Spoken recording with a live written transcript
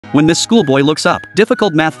When this schoolboy looks up,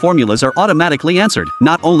 difficult math formulas are automatically answered.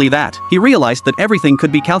 Not only that, he realized that everything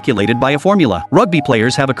could be calculated by a formula. Rugby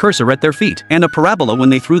players have a cursor at their feet, and a parabola when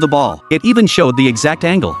they threw the ball. It even showed the exact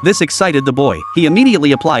angle. This excited the boy. He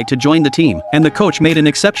immediately applied to join the team, and the coach made an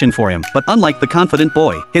exception for him. But unlike the confident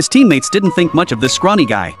boy, his teammates didn't think much of this scrawny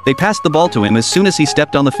guy. They passed the ball to him as soon as he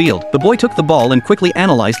stepped on the field. The boy took the ball and quickly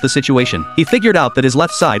analyzed the situation. He figured out that his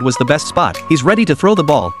left side was the best spot. He's ready to throw the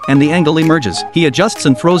ball, and the angle emerges. He adjusts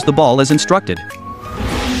and throws the ball as instructed.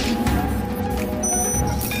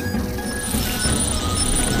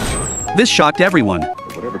 This shocked everyone.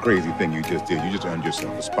 Whatever crazy thing you just did, you just earned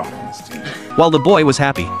yourself a spot on this team. While the boy was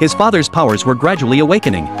happy, his father's powers were gradually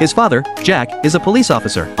awakening. His father, Jack, is a police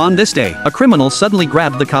officer. On this day, a criminal suddenly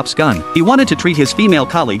grabbed the cop's gun. He wanted to treat his female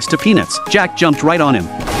colleagues to peanuts. Jack jumped right on him.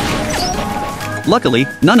 Luckily,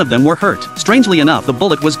 none of them were hurt. Strangely enough, the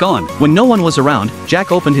bullet was gone. When no one was around,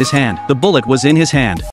 Jack opened his hand. The bullet was in his hand.